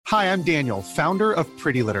Hi, I'm Daniel, founder of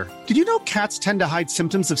Pretty Litter. Did you know cats tend to hide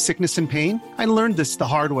symptoms of sickness and pain? I learned this the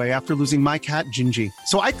hard way after losing my cat, Gingy.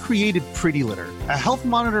 So I created Pretty Litter, a health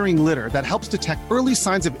monitoring litter that helps detect early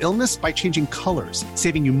signs of illness by changing colors,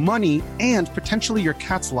 saving you money and potentially your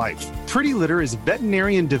cat's life. Pretty Litter is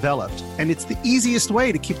veterinarian developed, and it's the easiest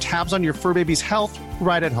way to keep tabs on your fur baby's health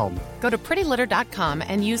right at home. Go to prettylitter.com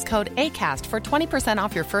and use code ACAST for 20%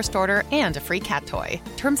 off your first order and a free cat toy.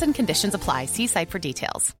 Terms and conditions apply. See site for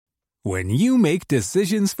details. When you make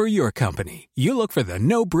decisions for your company, you look for the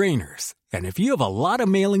no-brainers. And if you have a lot of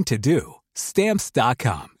mailing to do,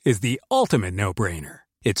 Stamps.com is the ultimate no-brainer.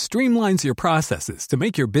 It streamlines your processes to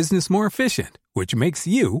make your business more efficient, which makes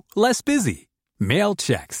you less busy. Mail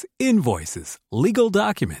checks, invoices, legal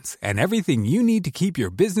documents, and everything you need to keep your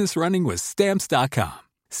business running with Stamps.com.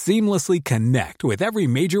 Seamlessly connect with every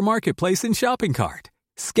major marketplace and shopping cart.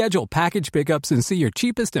 Schedule package pickups and see your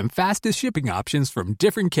cheapest and fastest shipping options from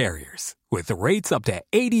different carriers. With rates up to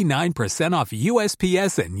 89% off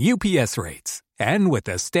USPS and UPS rates. And with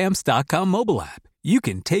the Stamps.com mobile app, you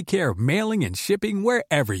can take care of mailing and shipping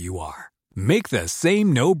wherever you are. Make the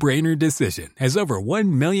same no-brainer decision as over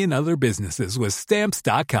 1 million other businesses with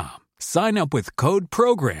Stamps.com. Sign up with code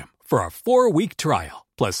PROGRAM for a 4-week trial,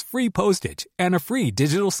 plus free postage and a free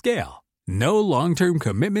digital scale. No long-term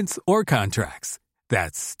commitments or contracts.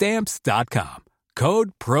 That's Stamps.com.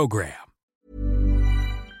 Code PROGRAM.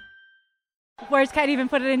 Words can't even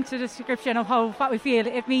put it into the description of what we feel.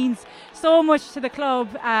 It means so much to the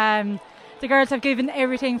club. The girls have given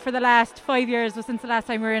everything for the last 5 years, since the last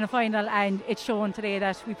time we were in a final, and it's shown today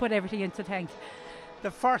that we put everything into the tank.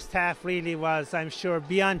 The first half really was, I'm sure,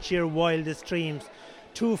 beyond your wildest dreams.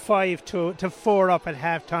 2-5 to 4 up at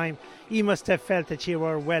half time. You must have felt that you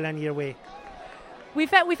were well on your way. We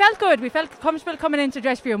felt good. We felt comfortable coming into the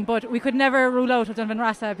dressing room, but we could never rule out Dunvan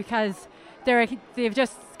Rossa because they've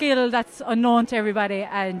just skill that's unknown to everybody.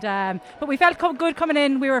 And but we felt good coming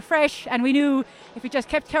in. We were fresh, and we knew if we just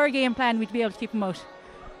kept to our game plan, we'd be able to keep them out.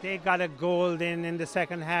 They got a goal in the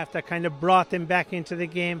second half that kind of brought them back into the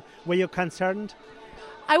game. Were you concerned?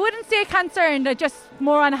 I wouldn't say concerned, just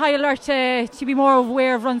more on high alert to be more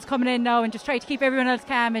aware of runs coming in now and just try to keep everyone else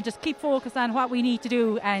calm and just keep focused on what we need to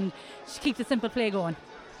do and just keep the simple play going.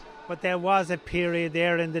 But there was a period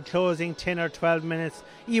there in the closing 10 or 12 minutes.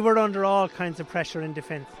 You were under all kinds of pressure in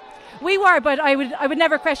defence. We were, but I would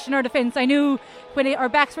never question our defence. I knew when our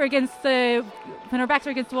backs were against the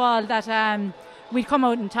wall that we'd come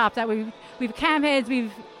out on top. That we've calm heads,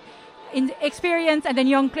 we've in experience, and then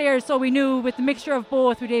young players, so we knew with the mixture of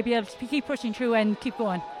both we'd be able to keep pushing through and keep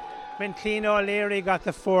going. When Clean O'Leary got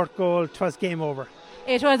the 4th goal, it was game over.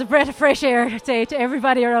 It was a breath of fresh air, I'd say, to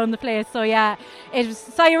everybody around the place. So yeah, it was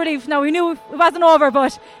a sigh of relief. Now we knew it wasn't over,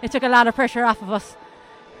 but it took a lot of pressure off of us.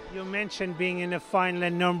 You mentioned being in a final a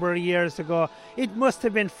number of years ago. It must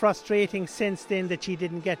have been frustrating since then that you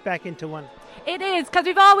didn't get back into one. It is, because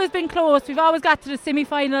we've always been close. We've always got to the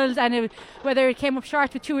semi-finals, and whether it came up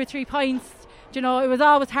short with 2 or 3 points, it was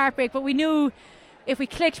always heartbreak. But we knew if we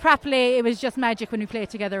clicked properly, it was just magic when we played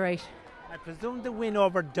together right. I presume the win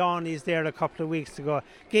over Donny's there a couple of weeks ago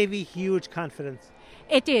gave you huge confidence.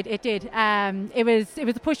 It did. It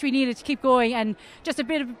was a push we needed to keep going, and just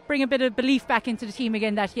bring a bit of belief back into the team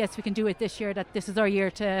again that yes, we can do it this year, that this is our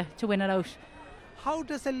year to win it out. How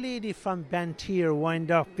does a lady from Banteer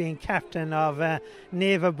wind up being captain of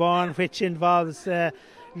Neva Bawn, which involves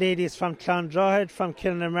ladies from Clondroyd, from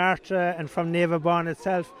Kilnamartyr and from Neva Bawn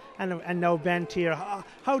itself, and now Banteer?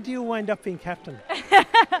 How do you wind up being captain?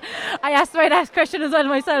 I asked the right last question as well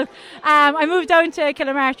myself. I moved down to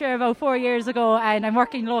Kilnamartyr about 4 years ago, and I'm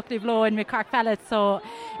working locally below in McCark Pallets, so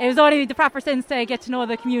it was only the proper sense to get to know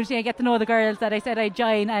the community and get to know the girls that I said I'd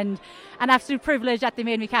join, and an absolute privilege that they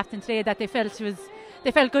made me captain today, that they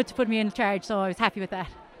felt good to put me in charge, so I was happy with that.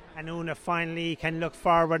 And Una, finally can look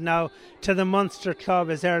forward now to the Munster Club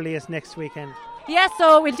as early as next weekend. Yes,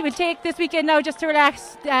 so we'll take this weekend now just to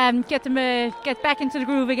relax, get back into the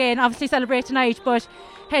groove again. Obviously celebrate tonight, but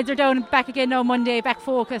heads are down and back again now Monday, back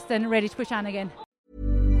focused and ready to push on again.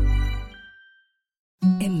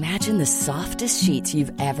 Imagine the softest sheets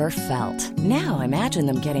you've ever felt. Now imagine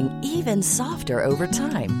them getting even softer over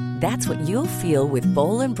time. That's what you'll feel with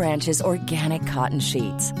Boll & Branch's organic cotton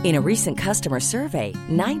sheets. In a recent customer survey,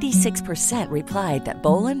 96% replied that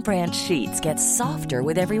Boll & Branch sheets get softer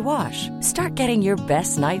with every wash. Start getting your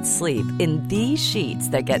best night's sleep in these sheets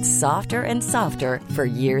that get softer and softer for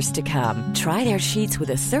years to come. Try their sheets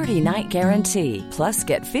with a 30-night guarantee. Plus,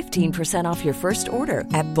 get 15% off your first order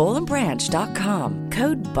at bollandbranch.com.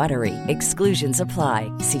 Code BUTTERY. Exclusions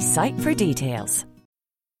apply. See site for details.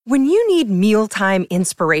 When you need mealtime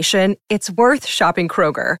inspiration, it's worth shopping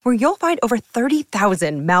Kroger, where you'll find over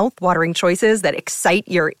 30,000 mouth-watering choices that excite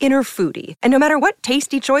your inner foodie. And no matter what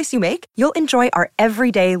tasty choice you make, you'll enjoy our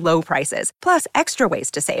everyday low prices, plus extra ways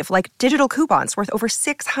to save, like digital coupons worth over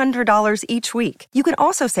 $600 each week. You can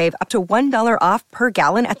also save up to $1 off per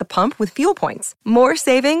gallon at the pump with fuel points. More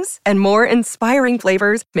savings and more inspiring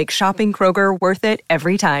flavors make shopping Kroger worth it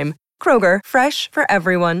every time. Kroger, fresh for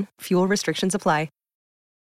everyone. Fuel restrictions apply.